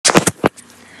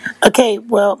Okay,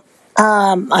 well,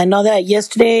 I know that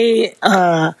yesterday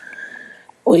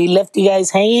we left you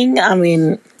guys hanging. I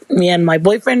mean, me and my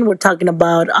boyfriend were talking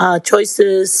about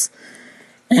choices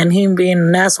and him being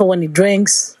an asshole when he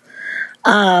drinks.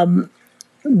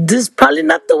 This is probably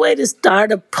not the way to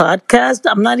start a podcast.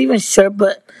 I'm not even sure,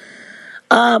 but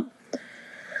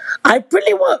I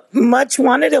pretty much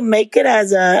wanted to make it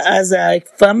as a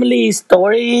family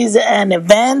stories and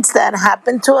events that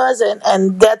happened to us,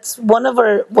 and that's one of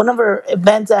our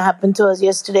events that happened to us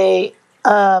yesterday.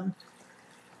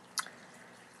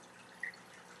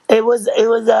 It was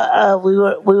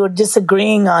we were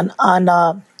disagreeing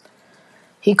on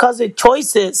he calls it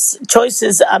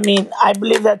choices. I mean, I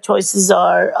believe that choices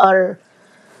are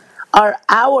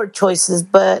our choices,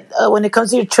 but when it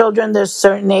comes to your children, there's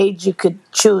certain age you could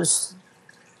choose,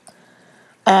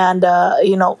 and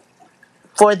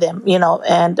for them,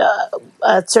 and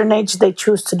at certain age they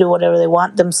choose to do whatever they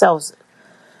want themselves.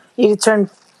 You can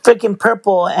turn freaking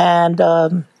purple, and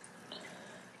they'll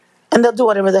do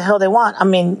whatever the hell they want. I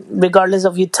mean, regardless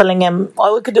of you telling them,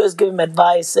 all we could do is give them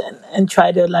advice and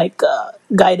try to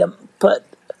guide them. But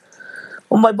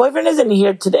well, my boyfriend isn't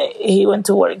here today. He went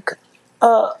to work.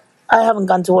 I haven't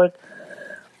gone to work.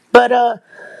 But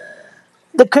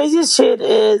the craziest shit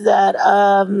is that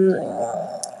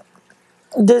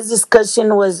this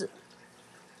discussion was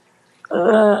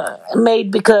made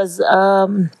because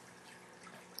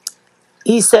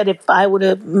he said if I would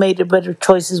have made better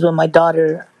choices with my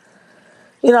daughter,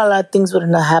 a lot of things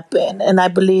wouldn't have happened. And I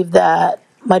believe that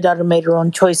my daughter made her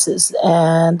own choices.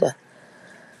 And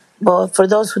but for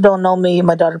those who don't know me,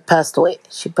 my daughter passed away.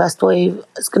 She passed away.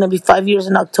 It's going to be 5 years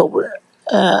in October,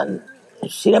 and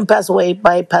she didn't pass away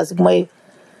by passing away.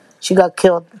 She got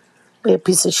killed by a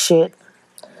piece of shit.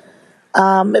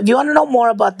 If you want to know more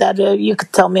about that, you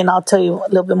could tell me, and I'll tell you a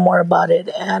little bit more about it.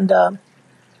 And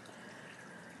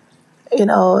you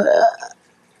know,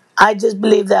 I just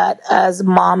believe that as a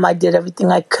mom, I did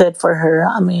everything I could for her.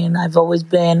 I mean, I've always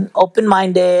been open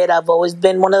minded. I've always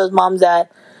been one of those moms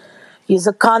that use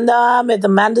a condom. If the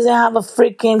man doesn't have a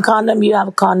freaking condom, you have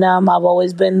a condom. I've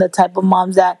always been the type of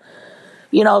moms that,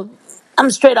 you know,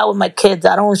 I'm straight out with my kids.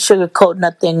 I don't sugarcoat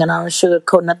nothing, and I don't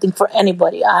sugarcoat nothing for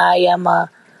anybody. I am a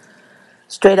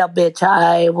straight up bitch.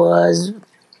 I was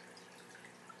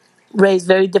raised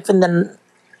very different than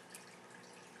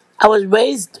I was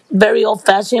raised very old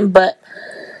fashioned, but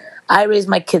I raised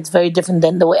my kids very different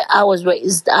than the way I was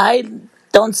raised. I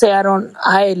don't say I don't.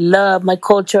 I love my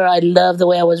culture. I love the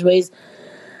way I was raised.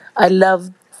 I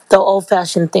love the old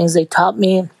fashioned things they taught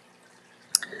me.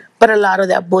 But a lot of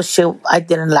that bullshit I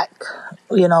didn't like.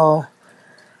 You know,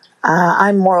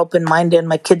 I'm more open minded.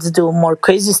 My kids do more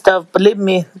crazy stuff. Believe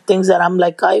me, things that I'm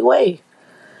like, I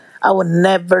would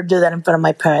never do that in front of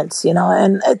my parents,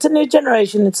 And it's a new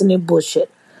generation. It's a new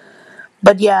bullshit.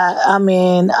 But yeah, I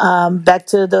mean, back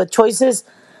to the choices.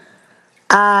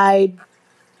 I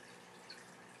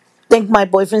think my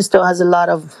boyfriend still has a lot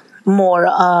of more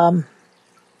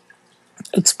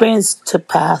experience to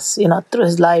pass, through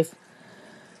his life.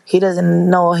 He doesn't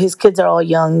know. His kids are all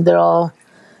young.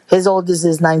 His oldest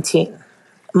is 19.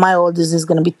 My oldest is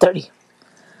going to be 30.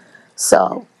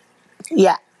 So,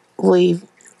 yeah, we're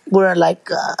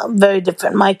very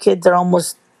different. My kids are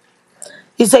almost,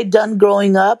 you say, done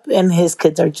growing up, and his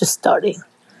kids are just starting.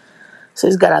 So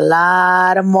he's got a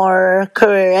lot of more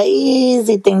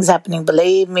crazy things happening.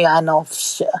 Believe me, I know.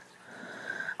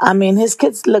 I mean, his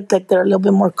kids look like they're a little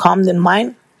bit more calm than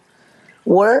mine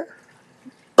were,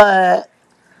 but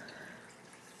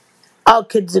all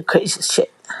kids do crazy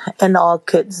shit, and all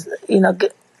kids,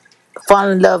 fall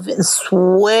in love and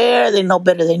swear they know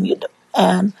better than you do,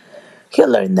 and he'll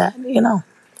learn that.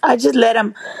 I just let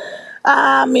him.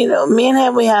 Me and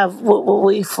him, we have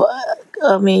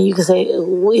I mean, you could say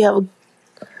we have a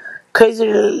crazy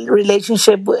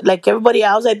relationship with like everybody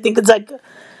else. I think it's like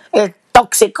a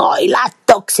toxico, y la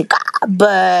toxica,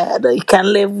 but you can't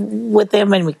live with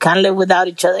him, and we can't live without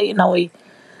each other.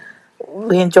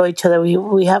 We enjoy each other.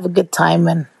 We have a good time,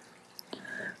 and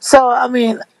so I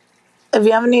mean, if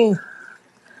you have any,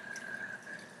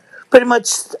 pretty much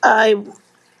I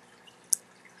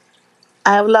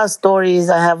have a lot of stories.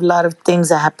 I have a lot of things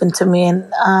that happened to me,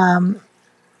 and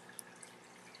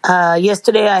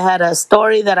yesterday I had a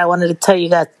story that I wanted to tell you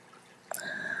guys.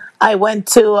 I went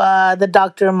to the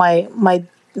doctor. My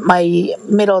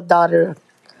middle daughter,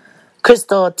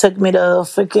 Crystal, took me to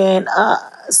freaking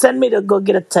send me to go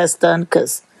get a test done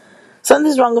because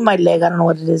something's wrong with my leg. I don't know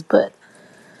what it is, but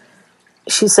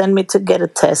she sent me to get a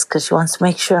test because she wants to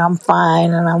make sure I'm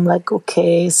fine. And I'm like,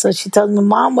 okay. So she tells me,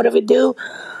 Mom, whatever you do,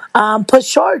 put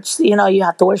shorts. You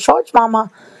have to wear shorts,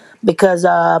 Mama, because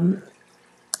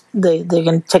they're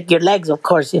gonna check your legs, of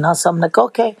course, So I'm like,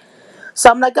 okay. So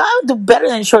I'm like, I'll do better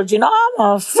than shorts, I'm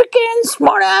a freaking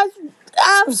smart ass.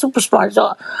 I'm super smart.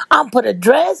 So I'm put a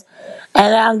dress,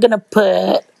 and I'm gonna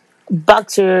put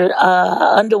boxer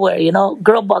underwear,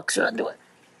 girl boxer underwear.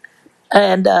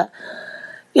 And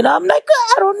I'm like,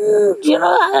 I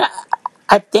don't,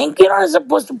 I think you're not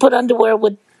supposed to put underwear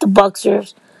with the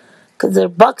boxers because they're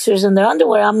boxers and they're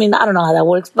underwear. I mean, I don't know how that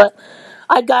works, but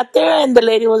I got there and the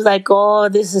lady was like, "Oh,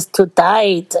 this is too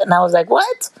tight," and I was like,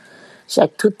 "What?" She's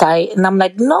like, "Too tight," and I'm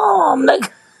like, "No," I'm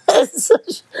like. So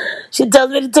she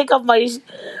tells me to take off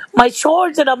my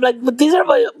shorts, and I'm like, "But these are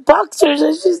my boxers,"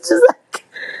 and she's just like,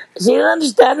 she didn't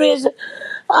understand me.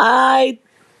 I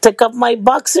took off my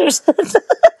boxers.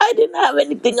 I didn't have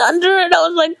anything under it. I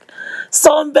was like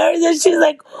so embarrassed. And she's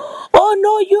like, "Oh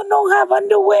no, you don't have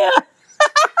underwear."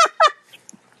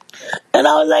 And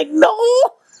I was like, "No."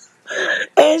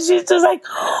 And she's just like,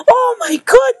 "Oh my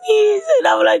goodness." And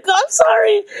I'm like, "I'm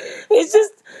sorry. It's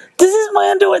just, this is my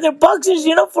underwear. They're boxers,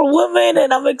 for women."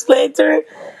 And I'm explaining to her.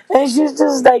 And she's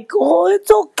just like, "Oh, it's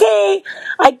okay.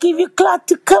 I give you cloth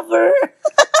to cover."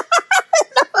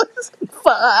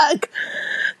 Fuck.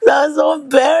 I was so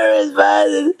embarrassed,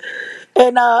 man.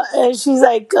 And she's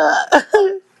like,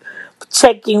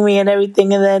 checking me and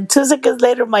everything. And then 2 seconds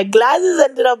later, my glasses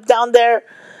ended up down there,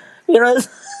 you know,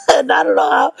 and I don't know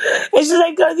how. And she's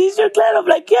like, "Are these your glasses?" I'm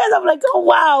like, "Yes." I'm like, "Oh,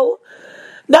 wow.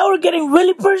 Now we're getting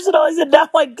really personal." I said, "Now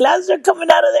my glasses are coming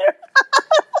out of there."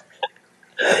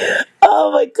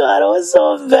 Oh my God. I was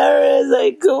so embarrassed.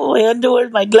 Like, oh, my underwear,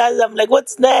 my glasses. I'm like,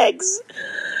 "What's next?"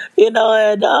 And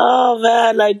oh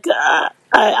man, like,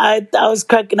 I was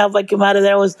cracking up. I came out of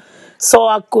there. It was so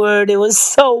awkward. It was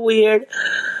so weird.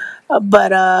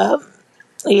 But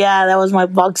yeah, that was my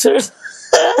boxers.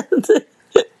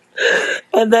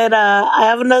 And then I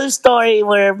have another story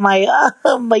where my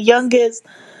my youngest,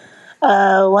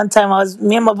 one time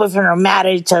me and my boyfriend were mad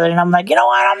at each other, and I'm like, "You know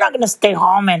what? I'm not gonna stay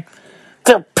home and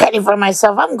feel petty for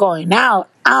myself. I'm going out.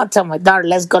 I'll tell my daughter,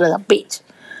 let's go to the beach."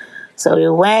 So we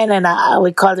went, and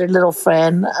we called her little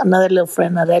friend, another little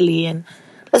friend, Areli, and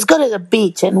let's go to the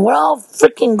beach. And we're all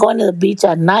freaking going to the beach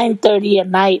at 9:30 at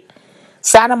night.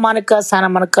 Santa Monica, Santa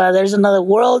Monica. There's another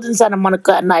world in Santa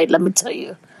Monica at night, let me tell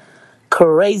you.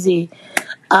 Crazy.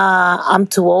 I'm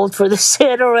too old for this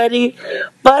shit already.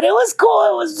 But it was cool.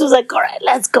 It was just like, all right,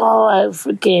 let's go. I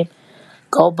freaking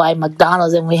go by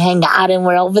McDonald's and we hang out and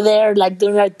we're over there like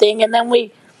doing our thing. And then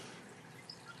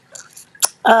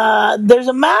there's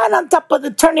a man on top of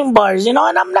the turning bars, and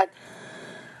I'm like,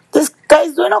 this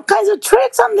guy's doing all kinds of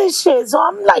tricks on this shit. So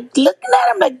I'm like looking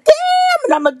at him like, "Damn,"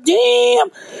 and I'm like,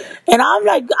 "Damn," and I'm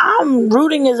like, I'm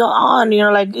rooting his on,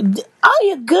 like, "Oh,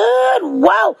 you good?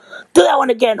 Wow, do that one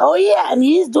again. Oh yeah," and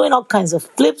he's doing all kinds of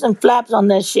flips and flaps on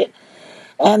that shit.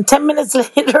 And 10 minutes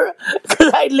later,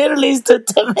 because I literally stood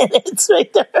 10 minutes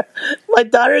right there, my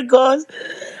daughter goes,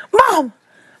 "Mom,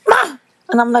 Mom,"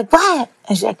 and I'm like, "What?"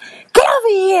 And she's like, "Get over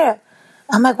here."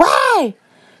 I'm like, "Why?"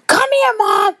 "Come here,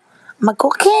 Mom." I'm like,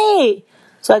 "Okay."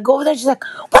 So I go over there. She's like,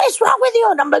 "What is wrong with you?"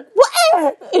 And I'm like,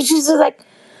 "What?" And she's just like,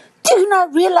 "Do you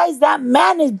not realize that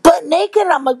man is butt naked?"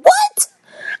 And I'm like, "What?"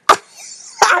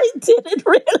 I didn't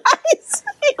realize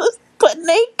he was butt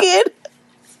naked.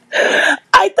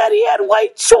 I thought he had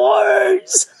white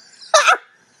shorts.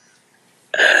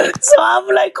 So I'm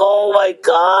like, "Oh my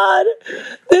God."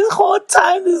 This whole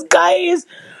time, this guy is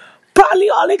probably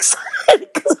all excited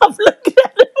because I'm looking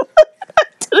at him. I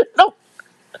didn't know.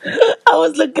 I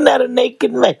was looking at a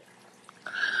naked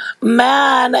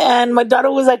man, and my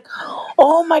daughter was like,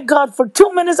 "Oh my God, for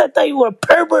 2 minutes I thought you were a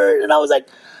pervert." And I was like,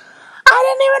 "I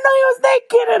didn't even know he was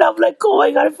naked." And I'm like, "Oh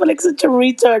my God, I feel like such a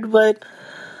retard." But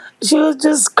she was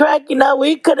just cracking up.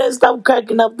 We couldn't stop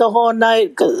cracking up the whole night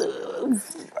because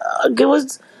it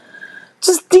was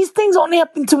just, these things only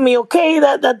happen to me. Okay,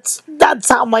 that's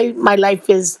how my life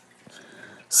is.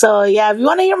 So yeah, if you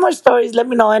want to hear more stories, let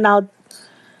me know, and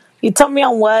you tell me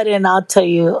on what, and I'll tell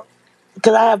you,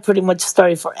 because I have pretty much a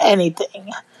story for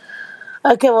anything.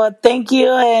 Okay, well, thank you,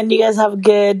 and you guys have a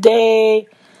good day.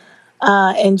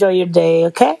 Enjoy your day.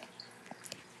 Okay,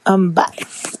 bye.